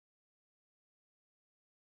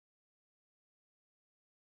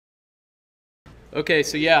Okay,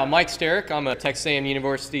 so yeah, I'm Mike Starek. I'm a Texas A&M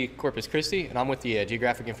University-Corpus Christi, and I'm with the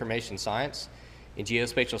Geographic Information Science and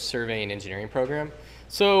Geospatial Survey and Engineering program.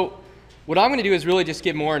 So what I'm going to do is really just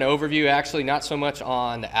give more an overview, actually not so much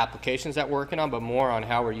on the applications that we're working on, but more on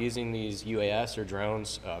how we're using these UAS or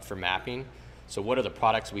drones for mapping. So what are the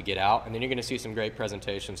products we get out? And then you're going to see some great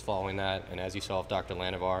presentations following that, and as you saw with Dr.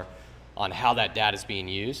 Lanavar, on how that data is being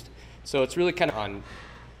used. So it's really kind of on,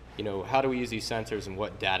 you know, how do we use these sensors and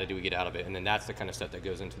what data do we get out of it? And then that's the kind of stuff that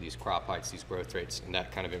goes into these crop heights, these growth rates, and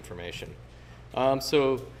that kind of information.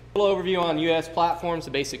 So a little overview on UAS platforms,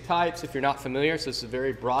 the basic types, if you're not familiar. So this is a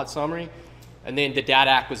very broad summary. And then the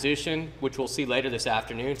data acquisition, which we'll see later this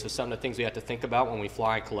afternoon. So some of the things we have to think about when we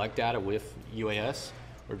fly and collect data with UAS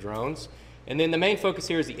or drones. And then the main focus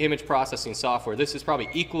here is the image processing software. This is probably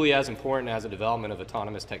equally as important as the development of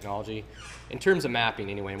autonomous technology in terms of mapping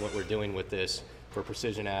anyway, and what we're doing with this for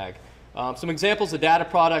precision ag. Some examples of data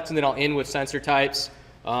products, and then I'll end with sensor types.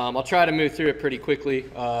 I'll try to move through it pretty quickly.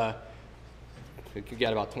 We could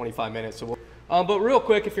get about 25 minutes. So but real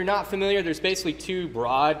quick, if you're not familiar, there's basically two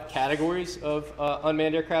broad categories of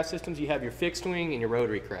unmanned aircraft systems. You have your fixed wing and your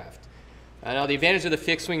rotary craft. Now the advantage of the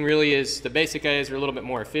fixed wing really is the basic ideas are a little bit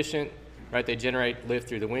more efficient, right? They generate lift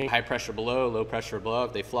through the wing, high pressure below, low pressure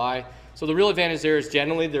above, they fly. So the real advantage there is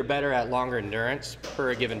generally they're better at longer endurance per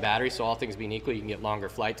a given battery, so all things being equal, you can get longer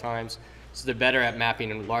flight times. So they're better at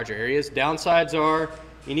mapping in larger areas. Downsides are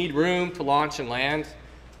you need room to launch and land.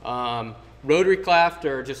 Rotary craft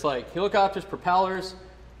are just like helicopters, propellers.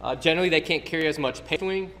 Generally they can't carry as much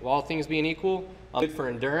payload, all things being equal. Good for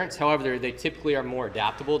endurance, however they typically are more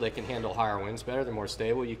adaptable. They can handle higher winds better, they're more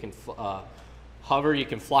stable. You can hover, you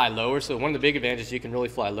can fly lower. So one of the big advantages, you can really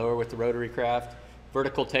fly lower with the rotary craft.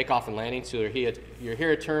 Vertical takeoff and landing, so you'll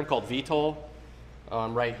hear a term called VTOL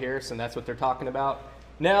right here, so that's what they're talking about.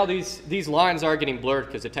 Now these lines are getting blurred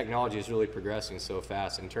because the technology is really progressing so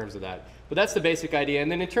fast in terms of that. But that's the basic idea. And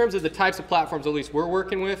then in terms of the types of platforms at least we're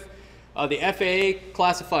working with, the FAA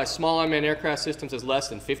classifies small unmanned aircraft systems as less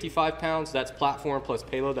than 55 pounds. That's platform plus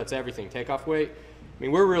payload, that's everything, takeoff weight. I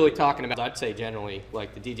mean, we're really talking about, I'd say generally,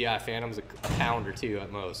 like the DJI Phantom's a pound or two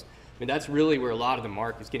at most. I mean, that's really where a lot of the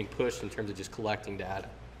market is getting pushed in terms of just collecting data.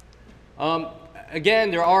 Again,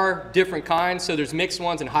 there are different kinds. So there's mixed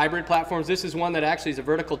ones and hybrid platforms. This is one that actually is a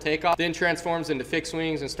vertical takeoff, then transforms into fixed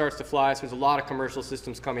wings and starts to fly. So there's a lot of commercial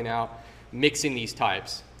systems coming out mixing these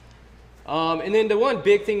types. And then the one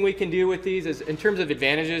big thing we can do with these is in terms of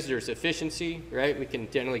advantages, there's efficiency, right? We can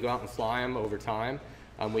generally go out and fly them over time.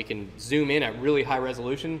 We can zoom in at really high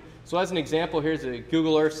resolution. So as an example, here's a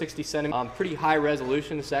Google Earth 60 centimeter, pretty high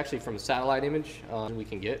resolution. This is actually from a satellite image we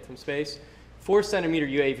can get from space. 4 centimeter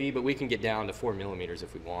UAV, but we can get down to 4 millimeters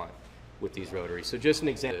if we want with these rotaries. So just an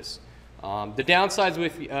example of this. The downsides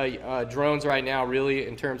with drones right now, really,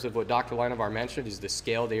 in terms of what Dr. Lanavar mentioned, is the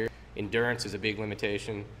scale there. Endurance is a big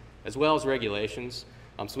limitation, as well as regulations.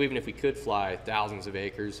 So even if we could fly thousands of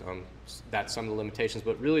acres, that's some of the limitations.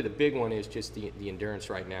 But really the big one is just the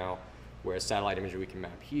endurance right now, whereas satellite imagery, we can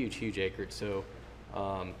map huge, huge acreage. So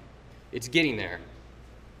it's getting there.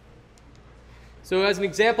 So as an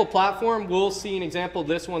example platform, we'll see an example of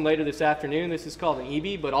this one later this afternoon. This is called an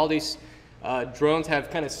EB, but all these drones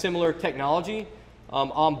have kind of similar technology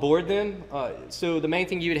on board them. So the main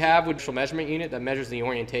thing you would have would be a measurement unit that measures the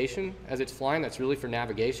orientation as it's flying. That's really for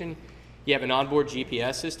navigation. You have an onboard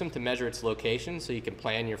GPS system to measure its location so you can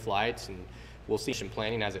plan your flights, and we'll see some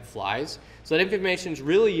planning as it flies. So that information is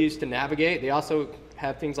really used to navigate. They also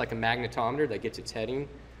have things like a magnetometer that gets its heading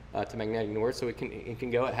to magnetic north, so it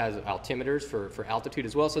can go. It has altimeters for altitude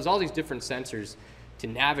as well. So there's all these different sensors to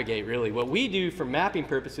navigate really. What we do for mapping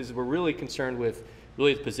purposes, we're really concerned with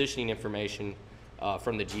really the positioning information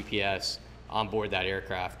from the GPS on board that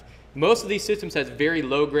aircraft. Most of these systems has very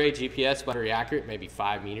low grade GPS, but very accurate, maybe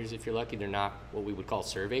 5 meters if you're lucky. They're not what we would call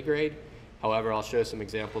survey grade. However, I'll show some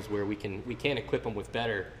examples where we can equip them with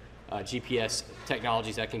better GPS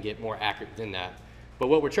technologies that can get more accurate than that. But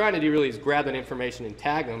what we're trying to do really is grab that information and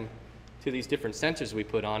tag them to these different sensors we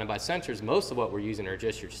put on. And by sensors, most of what we're using are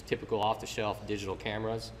just your typical off-the-shelf digital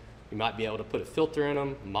cameras. You might be able to put a filter in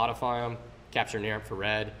them, modify them, capture near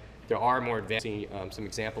infrared. There are more advanced, some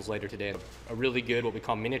examples later today, a really good, what we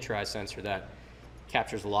call miniaturized sensor that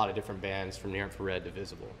captures a lot of different bands from near infrared to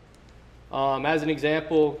visible. As an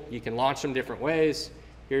example, you can launch them different ways.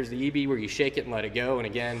 Here's the EB where you shake it and let it go. And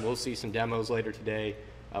again, we'll see some demos later today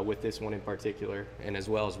with this one in particular, and as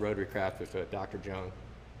well as rotary craft with Dr. Jung.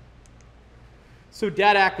 So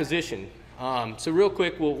data acquisition. So real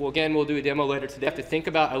quick, we'll do a demo later today. We have to think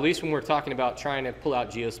about, at least when we're talking about trying to pull out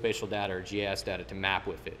geospatial data or GIS data to map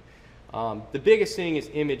with it. The biggest thing is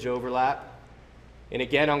image overlap. And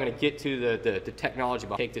again, I'm going to get to the technology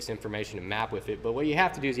about take this information and map with it. But what you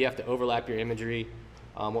have to do is you have to overlap your imagery,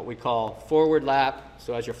 what we call forward lap.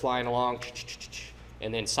 So as you're flying along,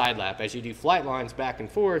 and then side lap. As you do flight lines back and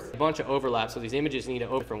forth, a bunch of overlap. So these images need to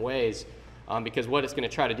open different ways because what it's going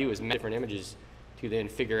to try to do is make different images to then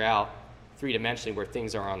figure out three-dimensionally where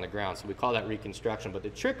things are on the ground. So we call that reconstruction. But the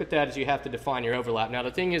trick with that is you have to define your overlap. Now the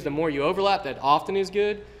thing is, the more you overlap, that often is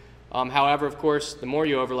good. However, of course, the more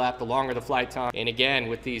you overlap, the longer the flight time. And again,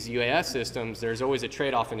 with these UAS systems, there's always a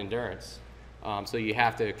trade-off in endurance. So you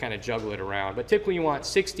have to kind of juggle it around. But typically you want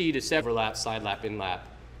 60 to 70 overlap, side lap, in lap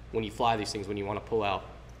when you fly these things, when you want to pull out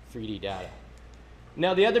 3D data.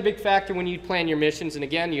 Now the other big factor when you plan your missions, and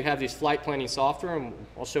again, you have these flight planning software, and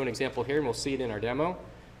I'll show an example here and we'll see it in our demo.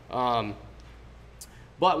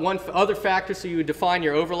 But one other factor, so you would define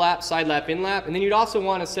your overlap, side lap, in lap, and then you'd also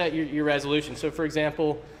want to set your resolution. So for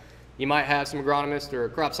example, you might have some agronomist or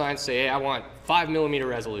crop science say, hey, I want 5mm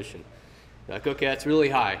resolution. You're like, okay, that's really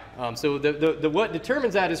high. So what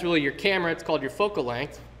determines that is really your camera. It's called your focal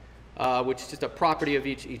length, which is just a property of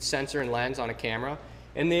each sensor and lens on a camera.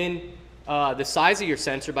 And then the size of your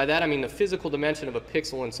sensor, by that I mean the physical dimension of a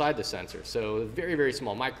pixel inside the sensor. So very, very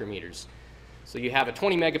small, micrometers. So you have a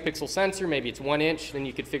 20 megapixel sensor, maybe it's 1 inch, then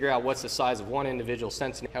you could figure out what's the size of one individual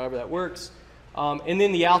sensor, however that works. And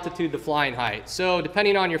then the altitude, the flying height. So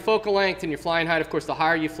depending on your focal length and your flying height, of course, the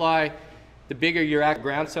higher you fly, the bigger your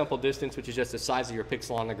ground sample distance, which is just the size of your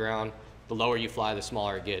pixel on the ground. The lower you fly, the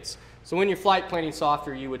smaller it gets. So in your flight planning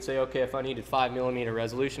software, you would say, okay, if I needed 5mm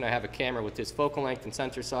resolution, I have a camera with this focal length and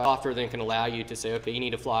sensor size. Software then can allow you to say, okay, you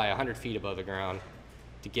need to fly 100 feet above the ground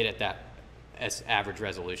to get at that average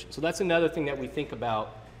resolution. So that's another thing that we think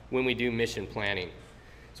about when we do mission planning.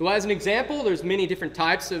 So as an example, there's many different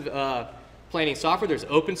types of planning software. There's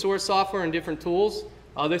open source software and different tools.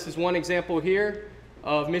 This is one example here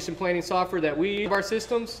of mission planning software that we use in our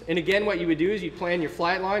systems. And again, what you would do is you'd plan your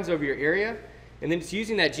flight lines over your area, and then it's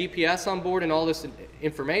using that GPS on board and all this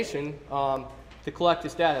information to collect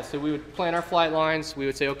this data. So we would plan our flight lines. We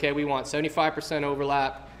would say, okay, we want 75%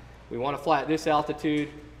 overlap. We want to fly at this altitude.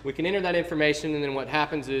 We can enter that information, and then what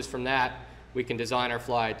happens is from that, we can design our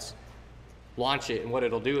flights, launch it, and what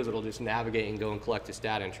it'll do is it'll just navigate and go and collect this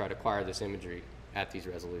data and try to acquire this imagery at these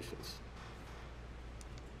resolutions.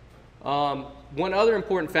 One other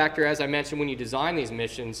important factor, as I mentioned, when you design these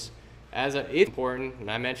missions, it's important, and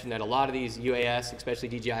I mentioned that a lot of these UAS, especially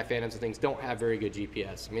DJI Phantoms and things, don't have very good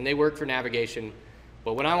GPS. I mean, they work for navigation,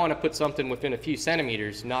 but when I want to put something within a few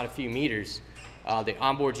centimeters, not a few meters, the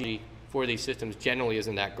onboard GPS for these systems generally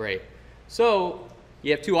isn't that great. So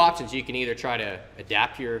you have two options. You can either try to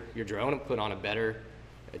adapt your drone and put on a better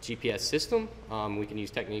GPS system. We can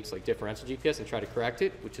use techniques like differential GPS and try to correct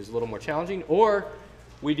it, which is a little more challenging. Or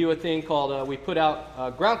we do a thing called, we put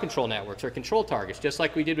out ground control networks or control targets, just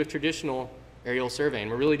like we did with traditional aerial surveying.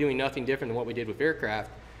 We're really doing nothing different than what we did with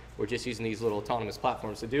aircraft. We're just using these little autonomous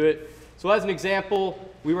platforms to do it. So as an example,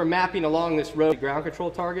 we were mapping along this road ground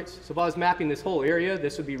control targets. So if I was mapping this whole area,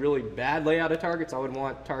 this would be really bad layout of targets. I would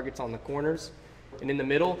want targets on the corners and in the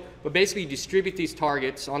middle. But basically, you distribute these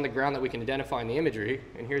targets on the ground that we can identify in the imagery.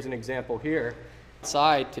 And here's an example here.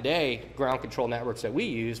 Inside today, ground control networks that we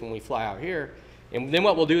use when we fly out here. And then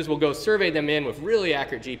what we'll do is we'll go survey them in with really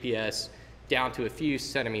accurate GPS down to a few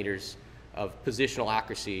centimeters of positional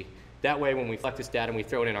accuracy. That way, when we collect this data and we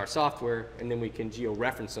throw it in our software, and then we can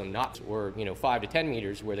geo-reference them, not or 5 to 10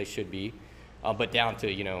 meters where they should be, but down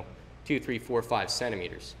to 2, 3, 4, 5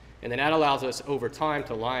 centimeters. And then that allows us over time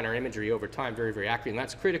to line our imagery over time very, very accurately. And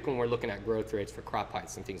that's critical when we're looking at growth rates for crop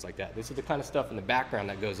heights and things like that. This is the kind of stuff in the background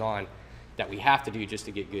that goes on that we have to do just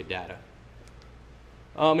to get good data.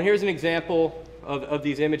 And here's an example of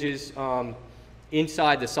these images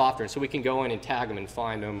inside the software. So we can go in and tag them and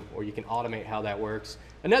find them, or you can automate how that works.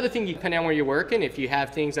 Another thing, depending on where you're working, if you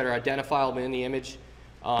have things that are identifiable in the image,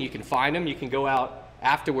 you can find them. You can go out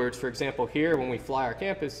afterwards. For example, here when we fly our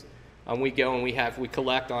campus, we go and we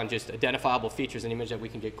collect on just identifiable features in the image that we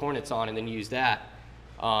can get coordinates on, and then use that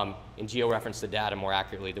and georeference the data more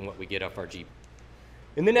accurately than what we get off our GPS.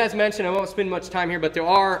 And then, as mentioned, I won't spend much time here, but there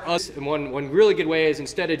are one really good way is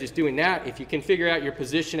instead of just doing that, if you can figure out your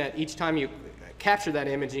position at each time you capture that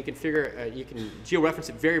image, and you can georeference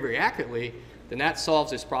it very, very accurately, then that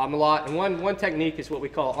solves this problem a lot. And one technique is what we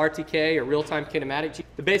call RTK, or real-time kinematic.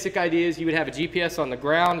 The basic idea is you would have a GPS on the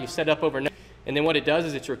ground, you set up overnight, and then what it does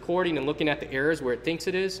is it's recording and looking at the errors where it thinks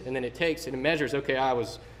it is, and then it takes and it measures, okay, I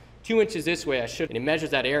was 2 inches this way, I should, and it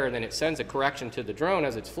measures that error, and then it sends a correction to the drone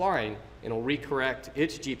as it's flying, and it'll recorrect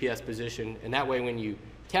its GPS position, and that way when you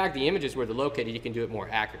tag the images where they're located, you can do it more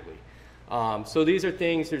accurately. So these are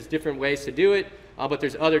things, there's different ways to do it. but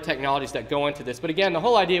there's other technologies that go into this. But again, the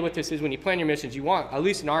whole idea with this is when you plan your missions, you want, at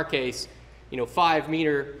least in our case,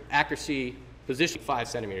 5-meter accuracy position, 5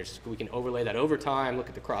 centimeters. We can overlay that over time, look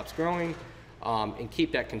at the crops growing, and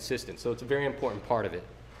keep that consistent. So it's a very important part of it.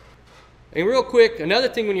 And real quick, another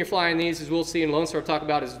thing when you're flying these, as we'll see in Lone Star talk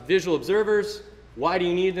about, is visual observers. Why do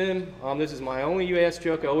you need them? This is my only UAS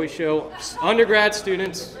joke I always show undergrad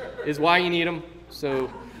students, is why you need them.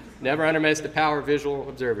 So never underestimate the power of visual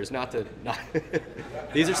observers.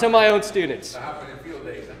 These are some of my own students.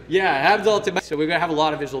 Yeah, it happens all the time. So we're going to have a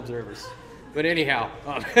lot of visual observers. But anyhow,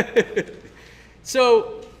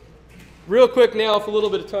 so real quick now, for a little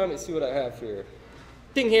bit of time, let's see what I have here.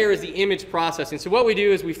 Thing here is the image processing. So what we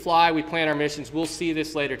do is we fly, we plan our missions. We'll see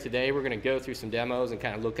this later today. We're going to go through some demos and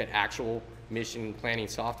kind of look at actual mission planning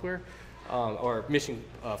software or mission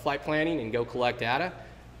flight planning and go collect data.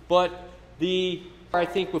 But I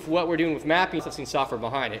think with what we're doing with mapping, processing software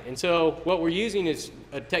behind it. And so what we're using is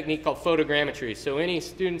a technique called photogrammetry. So any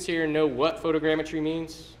students here know what photogrammetry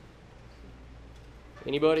means?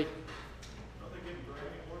 Anybody?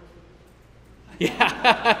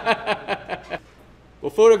 Yeah.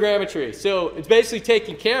 Well, photogrammetry. So it's basically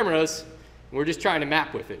taking cameras and we're just trying to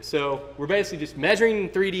map with it. So we're basically just measuring in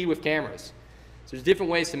 3D with cameras. So there's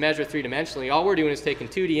different ways to measure three-dimensionally. All we're doing is taking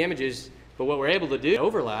 2D images, but what we're able to do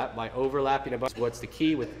overlap by overlapping a bunch. What's the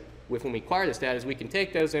key with when we acquire this data is we can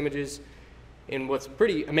take those images, and what's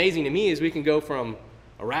pretty amazing to me is we can go from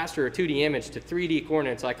a raster or 2D image to 3D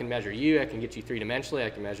coordinates. I can measure you, I can get you three-dimensionally, I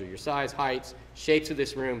can measure your size, heights, shapes of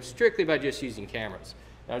this room strictly by just using cameras.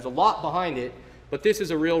 Now, there's a lot behind it, but this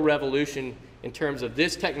is a real revolution in terms of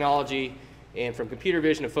this technology and from computer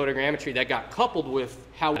vision to photogrammetry that got coupled with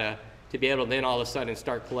how to be able to then all of a sudden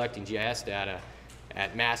start collecting GIS data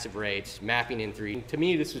at massive rates, mapping in 3D. To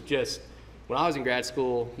me, this was just, when I was in grad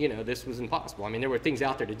school, this was impossible. I mean, there were things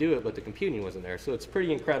out there to do it, but the computing wasn't there. So it's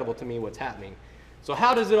pretty incredible to me what's happening. So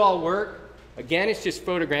how does it all work? Again, it's just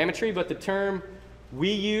photogrammetry, but the term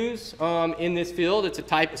we use in this field, it's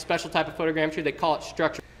a special type of photogrammetry. They call it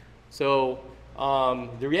structure. So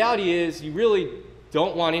the reality is you really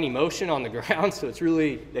don't want any motion on the ground. So it's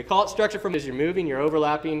really, they call it structure from as you're moving, you're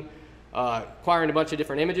overlapping, acquiring a bunch of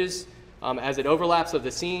different images as it overlaps of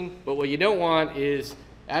the scene. But what you don't want is,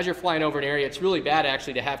 as you're flying over an area, it's really bad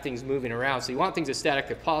actually to have things moving around. So you want things as static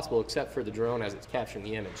as possible except for the drone as it's capturing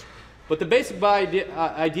the image. But the basic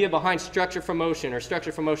idea behind structure from motion or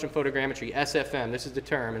structure from motion photogrammetry, SFM, this is the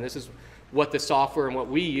term, and this is what the software and what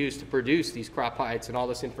we use to produce these crop heights and all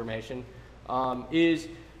this information, is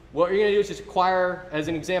what you're going to do is just acquire, as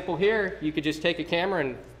an example here, you could just take a camera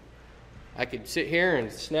and I could sit here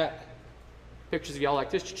and snap pictures of y'all like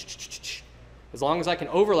this. As long as I can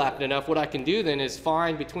overlap it enough, what I can do then is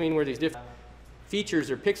find between where these different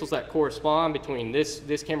features or pixels that correspond between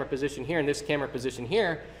this camera position here and this camera position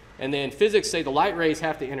here. And then physics say the light rays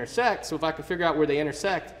have to intersect. So if I can figure out where they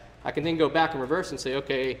intersect, I can then go back and reverse and say,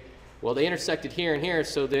 okay, well, they intersected here and here,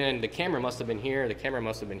 so then the camera must have been here, the camera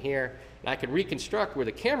must have been here. And I can reconstruct where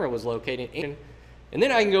the camera was located. And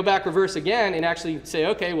then I can go back reverse again and actually say,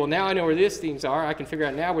 okay, well, now I know where these things are. I can figure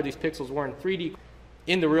out now where these pixels were in 3D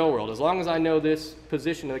in the real world. As long as I know this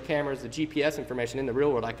position of the cameras, the GPS information in the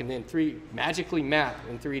real world, I can then magically map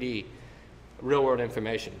in 3D real world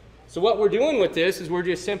information. So what we're doing with this is we're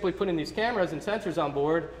just simply putting these cameras and sensors on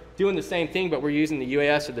board, doing the same thing, but we're using the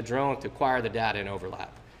UAS or the drone to acquire the data and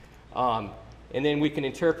overlap. And then we can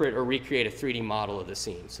interpret or recreate a 3D model of the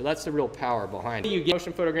scene. So that's the real power behind it. You get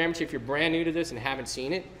motion photogrammetry if you're brand new to this and haven't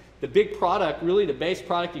seen it. The big product, really the base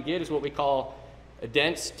product you get is what we call a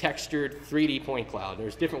dense textured 3D point cloud.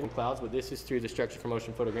 There's different clouds, but this is through the structure for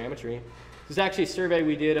motion photogrammetry. This is actually a survey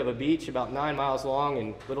we did of a beach about 9 miles long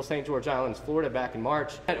in Little St. George Islands, Florida back in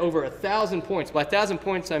March. Had over 1,000 points. By 1,000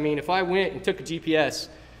 points, I mean if I went and took a GPS,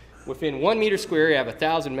 within 1 meter square, you have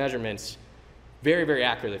 1,000 measurements, very, very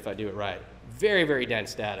accurately if I do it right. Very, very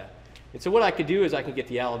dense data. And so what I could do is I can get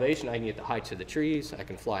the elevation, I can get the heights of the trees, I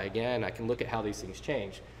can fly again, I can look at how these things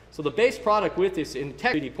change. So the base product with this in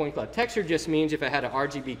 3D point cloud, texture just means if I had an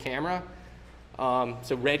RGB camera,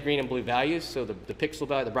 so red, green, and blue values, so the pixel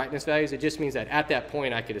value, the brightness values, it just means that at that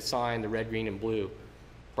point I could assign the red, green, and blue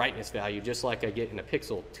brightness value just like I get in a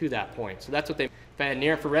pixel to that point. So that's what if I had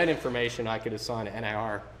near infrared information, I could assign an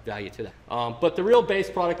NIR value to that. But the real base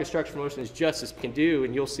product of structure motion is just as we can do,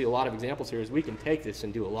 and you'll see a lot of examples here, is we can take this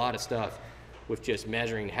and do a lot of stuff with just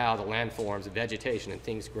measuring how the landforms, the vegetation, and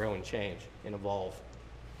things grow and change and evolve.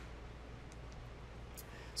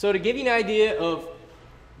 So to give you an idea of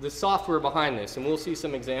the software behind this, and we'll see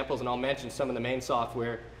some examples, and I'll mention some of the main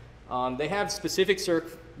software. They have specific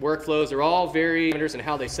workflows. They're all very and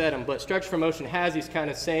how they set them, but structure for motion has these kind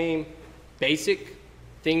of same basic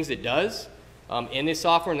things it does in this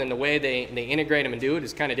software, and then the way they integrate them and do it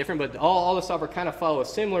is kind of different, but all the software kind of follow a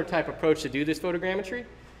similar type approach to do this photogrammetry.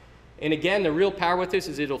 And again, the real power with this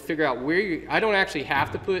is it'll figure out where you, I don't actually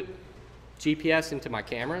have to put GPS into my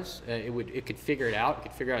cameras. It could figure it out. It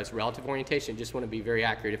could figure out its relative orientation. It just want to be very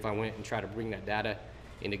accurate if I went and try to bring that data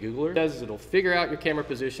into Google Earth. What it does is it'll figure out your camera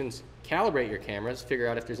positions, calibrate your cameras, figure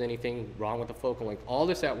out if there's anything wrong with the focal length, all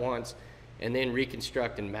this at once, and then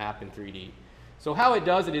reconstruct and map in 3D. So how it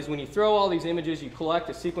does it is when you throw all these images, you collect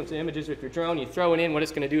a sequence of images with your drone, you throw it in, what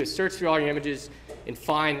it's going to do is search through all your images and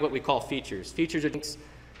find what we call features. Features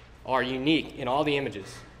are unique in all the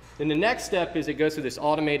images. Then the next step is it goes through this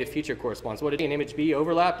automated feature correspondence. What did an image be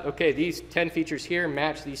overlapped? Okay, these 10 features here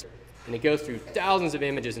match these, and it goes through thousands of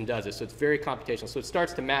images and does it. So it's very computational. So it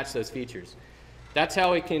starts to match those features. That's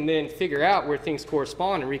how it can then figure out where things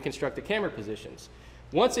correspond and reconstruct the camera positions.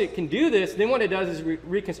 Once it can do this, then what it does is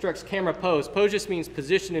reconstructs camera pose. Pose just means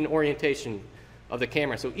position and orientation of the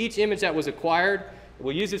camera. So each image that was acquired, it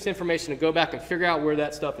will use this information to go back and figure out where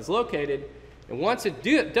that stuff is located. And once it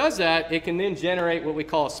does that, it can then generate what we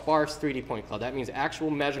call a sparse 3D point cloud. That means actual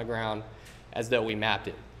measure on the ground as though we mapped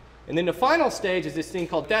it. And then the final stage is this thing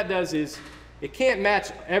called, that does is, it can't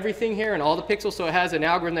match everything here and all the pixels, so it has an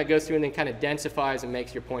algorithm that goes through and then kind of densifies and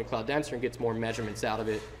makes your point cloud denser and gets more measurements out of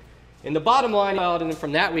it. And the bottom line, and then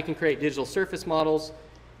from that we can create digital surface models,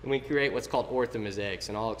 and we create what's called orthomosaics,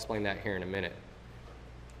 and I'll explain that here in a minute.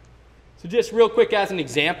 So just real quick as an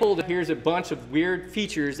example, here's a bunch of weird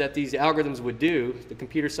features that these algorithms would do, the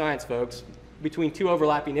computer science folks, between two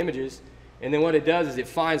overlapping images, and then what it does is it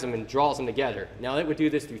finds them and draws them together. Now it would do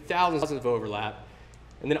this through thousands of overlap,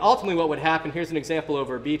 and then ultimately what would happen, here's an example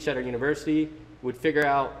over a beach at our university, would figure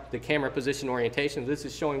out the camera position orientation. This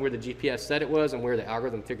is showing where the GPS said it was and where the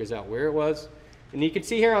algorithm figures out where it was. And you can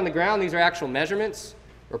see here on the ground, these are actual measurements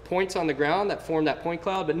or points on the ground that form that point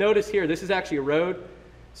cloud. But notice here, this is actually a road.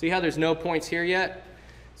 See how there's no points here yet?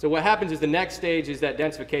 So what happens is the next stage is that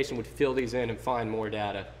densification would fill these in and find more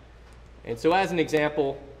data. And so as an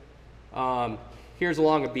example, here's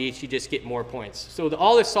along a beach, you just get more points. So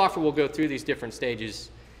all this software will go through these different stages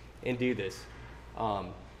and do this.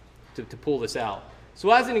 To pull this out. So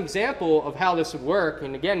as an example of how this would work,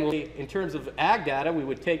 and again, in terms of ag data, we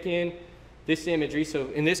would take in this imagery, so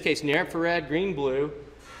in this case, near infrared, green, blue,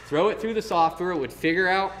 throw it through the software, it would figure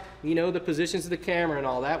out, the positions of the camera and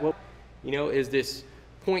all that. What, is this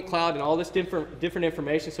point cloud and all this different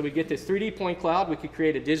information. So we get this 3D point cloud. We could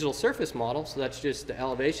create a digital surface model, so that's just the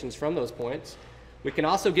elevations from those points. We can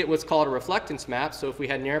also get what's called a reflectance map. So if we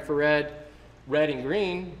had near infrared, red and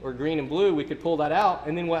green, or green and blue, we could pull that out.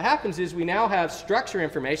 And then what happens is we now have structure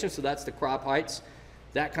information, so that's the crop heights,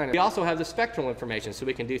 that kind of. We also have the spectral information, so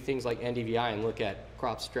we can do things like NDVI and look at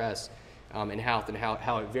crop stress and health and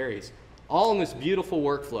how it varies. All in this beautiful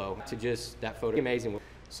workflow to just that photo. Amazing.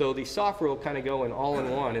 So the software will kind of go in all in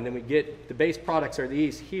one, and then we get, the base products are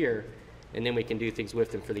these here, and then we can do things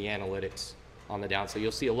with them for the analytics on the down. So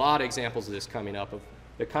you'll see a lot of examples of this coming up of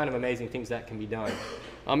the kind of amazing things that can be done.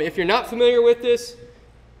 If you're not familiar with this,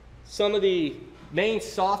 some of the main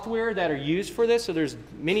software that are used for this, so there's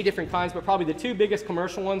many different kinds, but probably the two biggest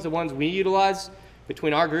commercial ones, the ones we utilize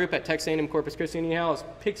between our group at Texas A&M Corpus Christi anyhow, is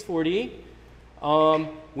Pix4D.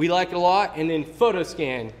 We like it a lot, and then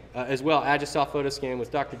PhotoScan as well, Agisoft PhotoScan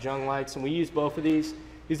with Dr. Jung Lights, and we use both of these.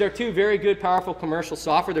 These are two very good, powerful commercial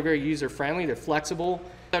software. They're very user-friendly, they're flexible.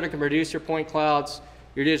 That can produce your point clouds,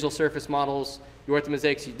 your digital surface models, your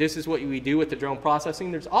orthomosaics. This is what we do with the drone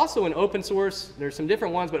processing. There's also an open source, there's some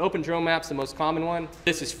different ones, but Open Drone Map's the most common one.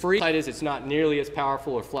 This is free. The site is it's not nearly as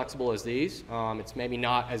powerful or flexible as these. It's maybe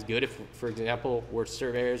not as good if, for example, we're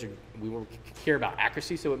surveyors or we care about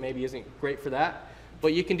accuracy, so it maybe isn't great for that.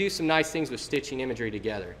 But you can do some nice things with stitching imagery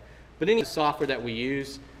together. But any software that we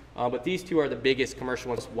use, but these two are the biggest commercial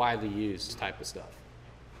ones widely used type of stuff.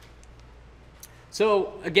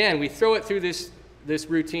 So again, we throw it through this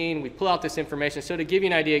routine, we pull out this information. So to give you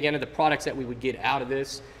an idea again of the products that we would get out of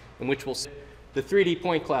this, in which we'll see the 3D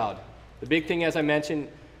point cloud. The big thing, as I mentioned,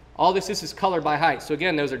 all this is colored by height. So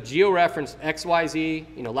again, those are geo-referenced X, Y, Z,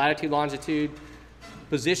 latitude, longitude,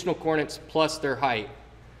 positional coordinates plus their height.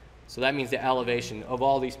 So that means the elevation of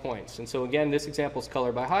all these points. And so again, this example is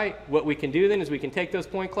colored by height. What we can do then is we can take those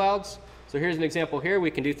point clouds. So here's an example here.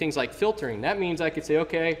 We can do things like filtering. That means I could say,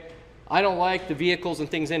 okay, I don't like the vehicles and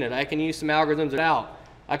things in it. I can use some algorithms out.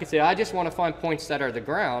 I could say, I just want to find points that are the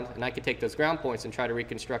ground, and I could take those ground points and try to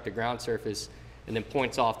reconstruct a ground surface, and then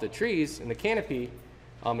points off the trees and the canopy,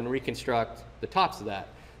 and reconstruct the tops of that.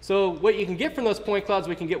 So what you can get from those point clouds,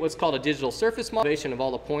 we can get what's called a digital surface model of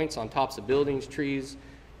all the points on tops of buildings, trees,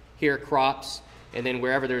 here crops, and then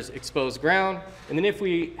wherever there's exposed ground. And then if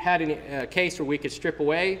we had a case where we could strip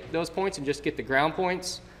away those points and just get the ground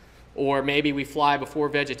points, or maybe we fly before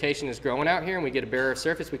vegetation is growing out here and we get a bare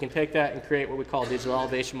surface, we can take that and create what we call a digital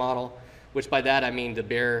elevation model, which by that I mean the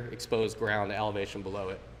bare exposed ground, the elevation below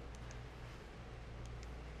it.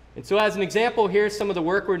 And so as an example, here's some of the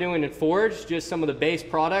work we're doing in Forge, just some of the base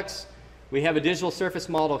products. We have a digital surface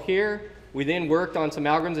model here. We then worked on some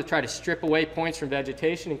algorithms to try to strip away points from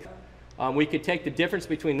vegetation. We could take the difference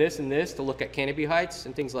between this and this to look at canopy heights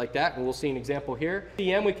and things like that, and we'll see an example here.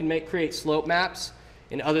 A&M, we can create slope maps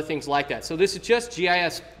and other things like that. So this is just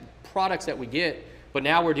GIS products that we get, but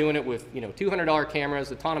now we're doing it with $200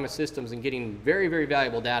 cameras, autonomous systems, and getting very, very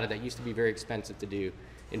valuable data that used to be very expensive to do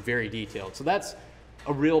and very detailed. So that's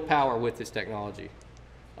a real power with this technology.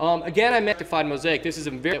 Again, I magnified mosaic. This is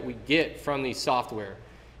a very that we get from the software.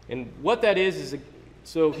 And what that is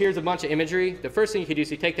so here's a bunch of imagery. The first thing you can do is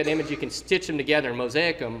you take that image, you can stitch them together and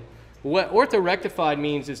mosaic them. What orthorectified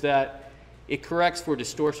means is that it corrects for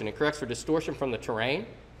distortion. It corrects for distortion from the terrain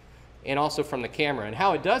and also from the camera. And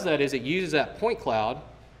how it does that is it uses that point cloud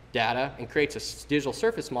data and creates a digital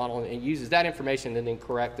surface model, and it uses that information and then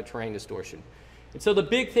correct the terrain distortion. And so the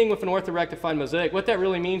big thing with an orthorectified mosaic, what that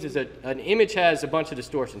really means is that an image has a bunch of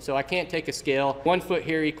distortion. So I can't take a scale, 1 foot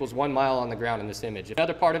here equals 1 mile on the ground in this image.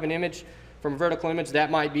 Another part of an image, from a vertical image,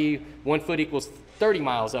 that might be 1 foot equals 30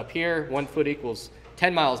 miles up here, 1 foot equals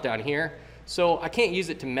 10 miles down here. So I can't use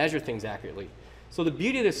it to measure things accurately. So the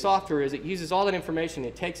beauty of this software is it uses all that information,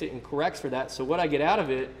 it takes it and corrects for that. So what I get out of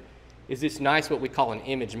it is this nice, what we call an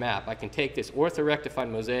image map. I can take this orthorectified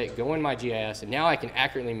mosaic, go in my GIS, and now I can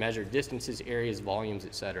accurately measure distances, areas, volumes,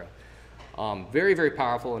 etc. Very, very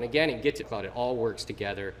powerful. And again, it gets it cloud. It all works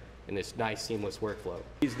together in this nice, seamless workflow.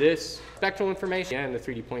 Use this spectral information and the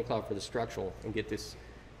 3D point cloud for the structural and get this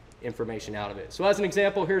information out of it. So as an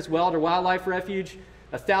example, here's Wilder Wildlife Refuge.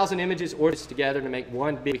 1,000 images ordered together to make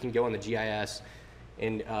one big. We can go in the GIS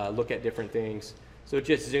and look at different things. So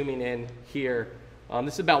just zooming in here.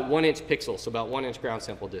 This is about 1 inch pixel, so about 1 inch ground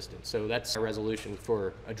sample distance. So that's a resolution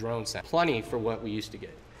for a drone sample. Plenty for what we used to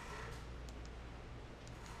get.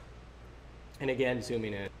 And again,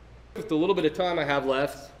 zooming in. With the little bit of time I have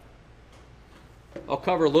left, I'll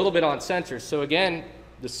cover a little bit on sensors. So again,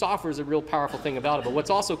 the software is a real powerful thing about it, but what's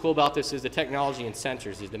also cool about this is the technology in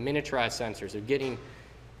sensors, is the miniaturized sensors. They're getting,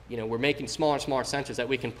 we're making smaller and smaller sensors that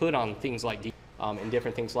we can put on things like and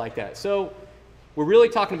different things like that. So we're really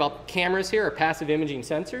talking about cameras here, or passive imaging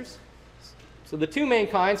sensors. So the two main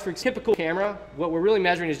kinds, for a typical camera, what we're really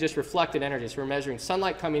measuring is just reflected energy. So we're measuring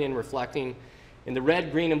sunlight coming in, reflecting in the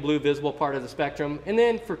red, green, and blue visible part of the spectrum. And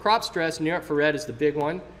then for crop stress, near infrared is the big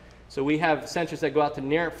one. So we have sensors that go out to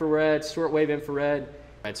near infrared, shortwave infrared.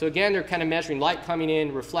 So again, they're kind of measuring light coming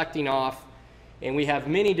in, reflecting off, and we have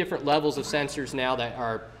many different levels of sensors now that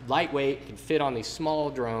are lightweight, can fit on these small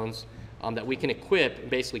drones that we can equip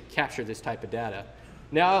and basically capture this type of data.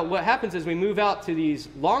 Now, what happens is we move out to these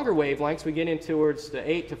longer wavelengths. We get in towards the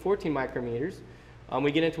 8 to 14 micrometers.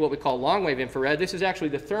 We get into what we call long wave infrared. This is actually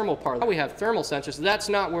the thermal part. We have thermal sensors. So that's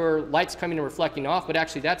not where light's coming and reflecting off, but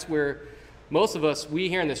actually that's where most of us, we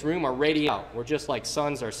here in this room, are radiating out. We're just like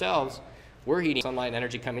suns ourselves. We're heating sunlight and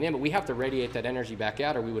energy coming in, but we have to radiate that energy back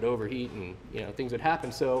out or we would overheat and things would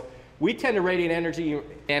happen. So we tend to radiate energy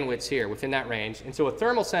bandwidths here within that range. And so a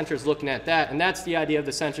thermal sensor is looking at that, and that's the idea of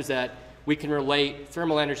the sensors, that we can relate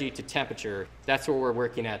thermal energy to temperature. That's what we're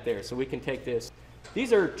working at there. So we can take this.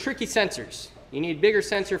 These are tricky sensors. You need bigger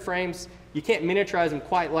sensor frames. You can't miniaturize them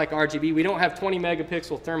quite like RGB. We don't have 20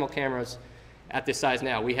 megapixel thermal cameras at this size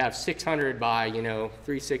now. We have 600 by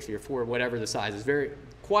 360 or 4, whatever the size is.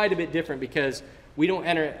 Quite a bit different because we don't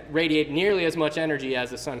radiate nearly as much energy as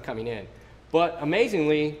the sun coming in. But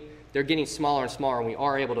amazingly, they're getting smaller and smaller, and we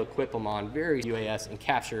are able to equip them on various UAS and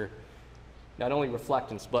capture not only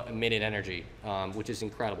reflectance but emitted energy, which is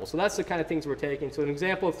incredible. So that's the kind of things we're taking. So an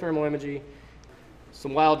example of thermal imagery,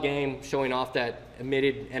 some wild game showing off that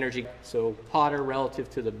emitted energy, so hotter relative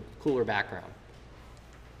to the cooler background.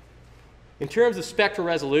 In terms of spectral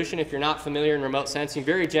resolution, if you're not familiar in remote sensing,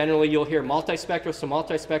 very generally you'll hear multispectral. So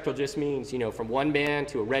multispectral just means, from 1 band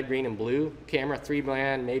to a red, green, and blue camera, 3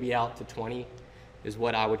 band, maybe out to 20 is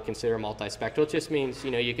what I would consider multispectral. It just means,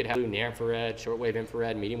 you could have near infrared, shortwave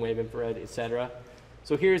infrared, medium wave infrared, etc.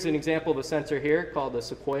 So here's an example of a sensor here called the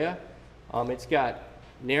Sequoia. It's got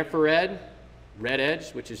near infrared, red edge,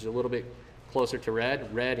 which is a little bit closer to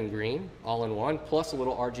red and green, all in one, plus a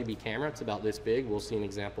little RGB camera. It's about this big. We'll see an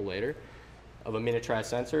example later of a miniaturized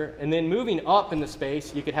sensor. And then moving up in the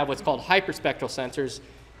space, you could have what's called hyperspectral sensors.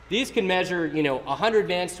 These can measure, 100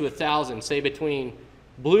 bands to 1,000, say between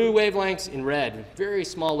Blue wavelengths and red, very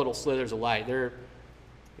small little slithers of light. They're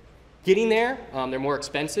getting there. They're more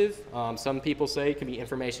expensive. Some people say it can be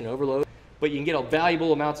information overload, but you can get a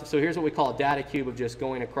valuable amounts of, so here's what we call a data cube of just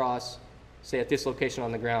going across, say at this location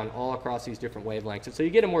on the ground, all across these different wavelengths. And so you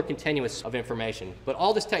get a more continuous of information. But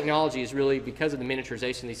all this technology is really, because of the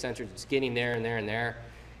miniaturization of these sensors, it's getting there and there and there.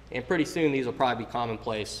 And pretty soon these will probably be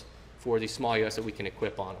commonplace for these small UAS that we can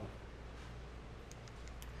equip on them.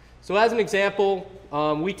 So as an example,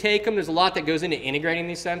 we take them, there's a lot that goes into integrating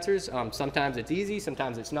these sensors. Sometimes it's easy,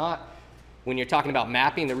 sometimes it's not. When you're talking about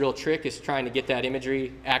mapping, the real trick is trying to get that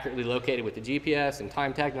imagery accurately located with the GPS and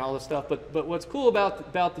time tag and all this stuff. But what's cool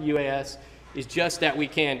about the UAS is just that we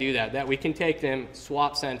can do that we can take them,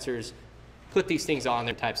 swap sensors, put these things on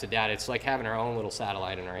their types of data. It's like having our own little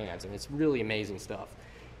satellite in our hands, and it's really amazing stuff.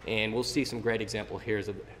 And we'll see some great examples here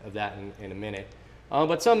of that in a minute.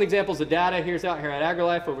 But some examples of data, here's out here at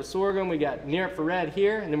AgriLife over sorghum. We got near infrared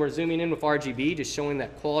here, and then we're zooming in with RGB, just showing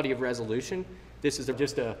that quality of resolution. This is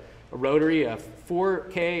just a rotary, a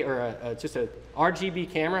 4K, or just a RGB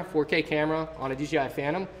camera, 4K camera on a DJI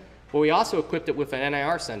Phantom. But we also equipped it with an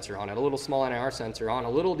NIR sensor on it, a little small NIR sensor on a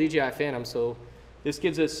little DJI Phantom. So this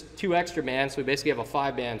gives us 2 extra bands. So we basically have a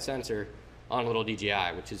 5-band sensor on a little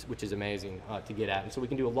DJI, which is amazing to get at. And so we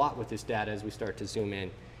can do a lot with this data as we start to zoom in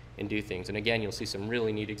and do things. And again, you'll see some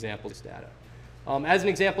really neat examples of this data. As an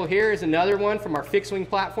example, here is another one from our fixed wing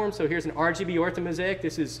platform. So here's an RGB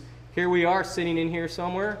orthomosaic. Here we are sitting in here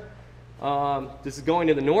somewhere. This is going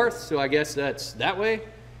to the north, so I guess that's that way.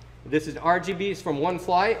 This is RGBs from one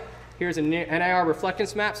flight. Here's a NIR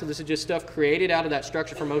reflectance map. So this is just stuff created out of that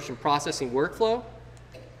structure for motion processing workflow.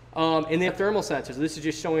 And then thermal sensors. This is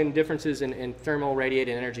just showing differences in thermal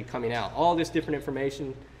radiated energy coming out. All this different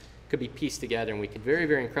information could be pieced together, and we could very,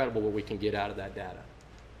 very incredible what we can get out of that data.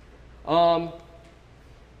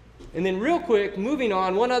 And then real quick, moving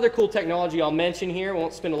on, one other cool technology I'll mention here,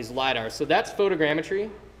 won't spend is LiDAR. So that's photogrammetry.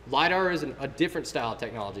 LiDAR is a different style of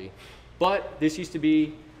technology, but this used to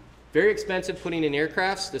be very expensive putting in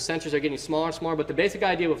aircrafts. The sensors are getting smaller and smaller, but the basic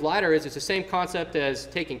idea with LiDAR is it's the same concept as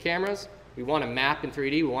taking cameras. We want to map in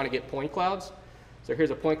 3D, we want to get point clouds. So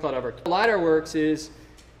here's a point cloud of our LiDAR works is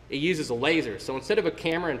it uses a laser. So instead of a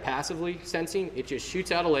camera and passively sensing, it just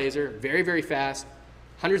shoots out a laser very, very fast,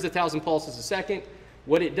 hundreds of thousand pulses a second.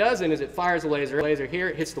 What it does then is it fires a laser here,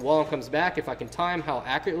 it hits the wall and comes back. If I can time how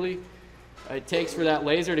accurately it takes for that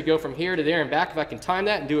laser to go from here to there and back, if I can time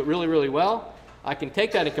that and do it really, really well, I can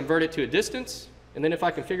take that and convert it to a distance. And then if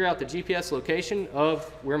I can figure out the GPS location of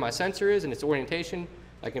where my sensor is and its orientation,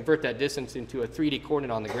 I convert that distance into a 3D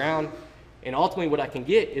coordinate on the ground. And ultimately what I can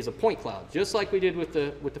get is a point cloud, just like we did with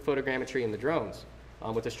the photogrammetry and the drones,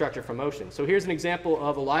 with the structure from motion. So here's an example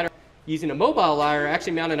of a LiDAR using a mobile LiDAR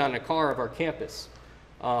actually mounted on a car of our campus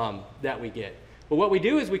that we get. But what we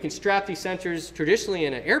do is we can strap these sensors traditionally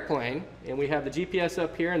in an airplane, and we have the GPS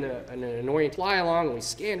up here and an orient fly along, and we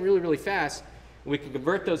scan really, really fast. And we can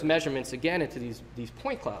convert those measurements again into these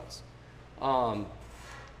point clouds.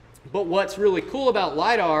 But what's really cool about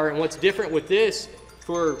LiDAR and what's different with this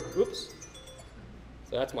oops,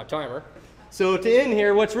 so that's my timer. So to end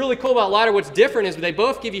here, what's really cool about LiDAR, what's different is they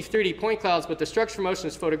both give you 3D point clouds, but the structure for motion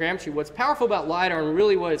is photogrammetry. What's powerful about LiDAR, and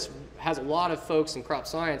really what has a lot of folks in crop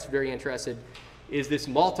science very interested, is this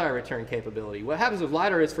multi-return capability. What happens with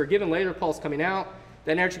LiDAR is for a given laser pulse coming out,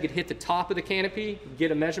 that energy could hit the top of the canopy,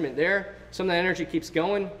 get a measurement there. Some of that energy keeps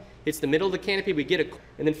going, hits the middle of the canopy, we get it,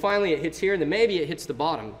 and then finally it hits here, and then maybe it hits the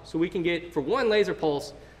bottom. So we can get, for one laser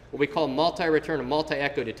pulse, what we call multi-return or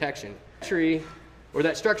multi-echo detection. Or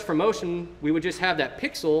that structure for motion, we would just have that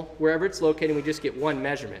pixel wherever it's located, and we just get one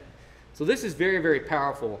measurement. So this is very, very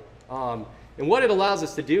powerful. And what it allows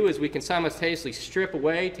us to do is we can simultaneously strip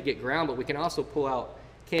away to get ground, but we can also pull out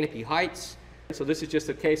canopy heights. So this is just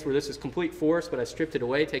a case where this is complete forest, but I stripped it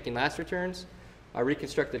away, taking last returns. I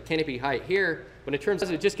reconstructed canopy height here, but it turns out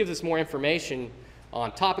it just gives us more information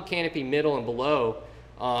on top of canopy, middle, and below.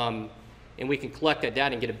 And we can collect that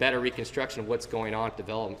data and get a better reconstruction of what's going on with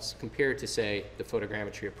developments compared to, say, the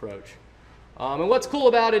photogrammetry approach. And what's cool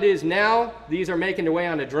about it is now these are making their way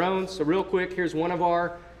onto drones. So real quick, here's one of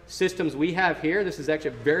our systems we have here. This is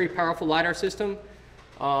actually a very powerful LiDAR system.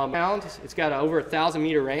 It's got over 1,000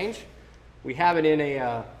 meter range. We have it in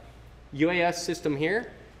a UAS system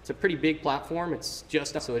here. It's a pretty big platform. It's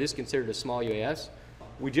just, so it is considered a small UAS.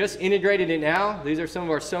 We just integrated it now. These are some of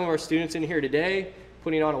our students in here today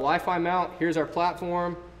putting on a Wi-Fi mount. Here's our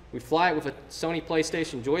platform. We fly it with a Sony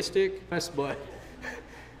PlayStation joystick, but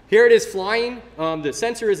here it is flying. The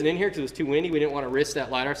sensor isn't in here because it was too windy. We didn't want to risk that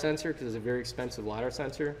LiDAR sensor because it's a very expensive LiDAR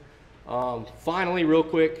sensor. Finally, real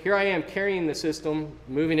quick, here I am carrying the system,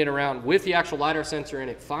 moving it around with the actual LiDAR sensor in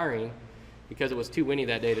it firing because it was too windy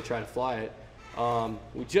that day to try to fly it.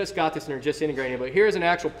 We just got this and are just integrating it, but here's an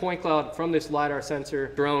actual point cloud from this LiDAR sensor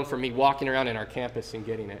drone for me walking around in our campus and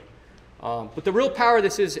getting it. But the real power of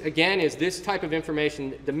this is, again, is this type of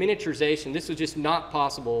information, the miniaturization. This was just not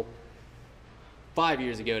possible 5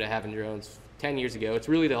 years ago to have in drones, 10 years ago. It's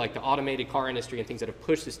really like the automated car industry and things that have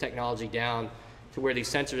pushed this technology down to where these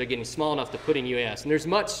sensors are getting small enough to put in UAS. And there's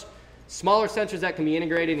much smaller sensors that can be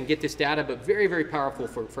integrated and get this data, but very, very powerful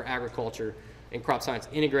for agriculture and crop science,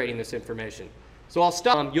 integrating this information. So I'll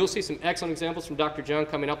stop. You'll see some excellent examples from Dr. Jung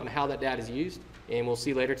coming up on how that data is used, and we'll see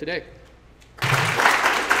you later today.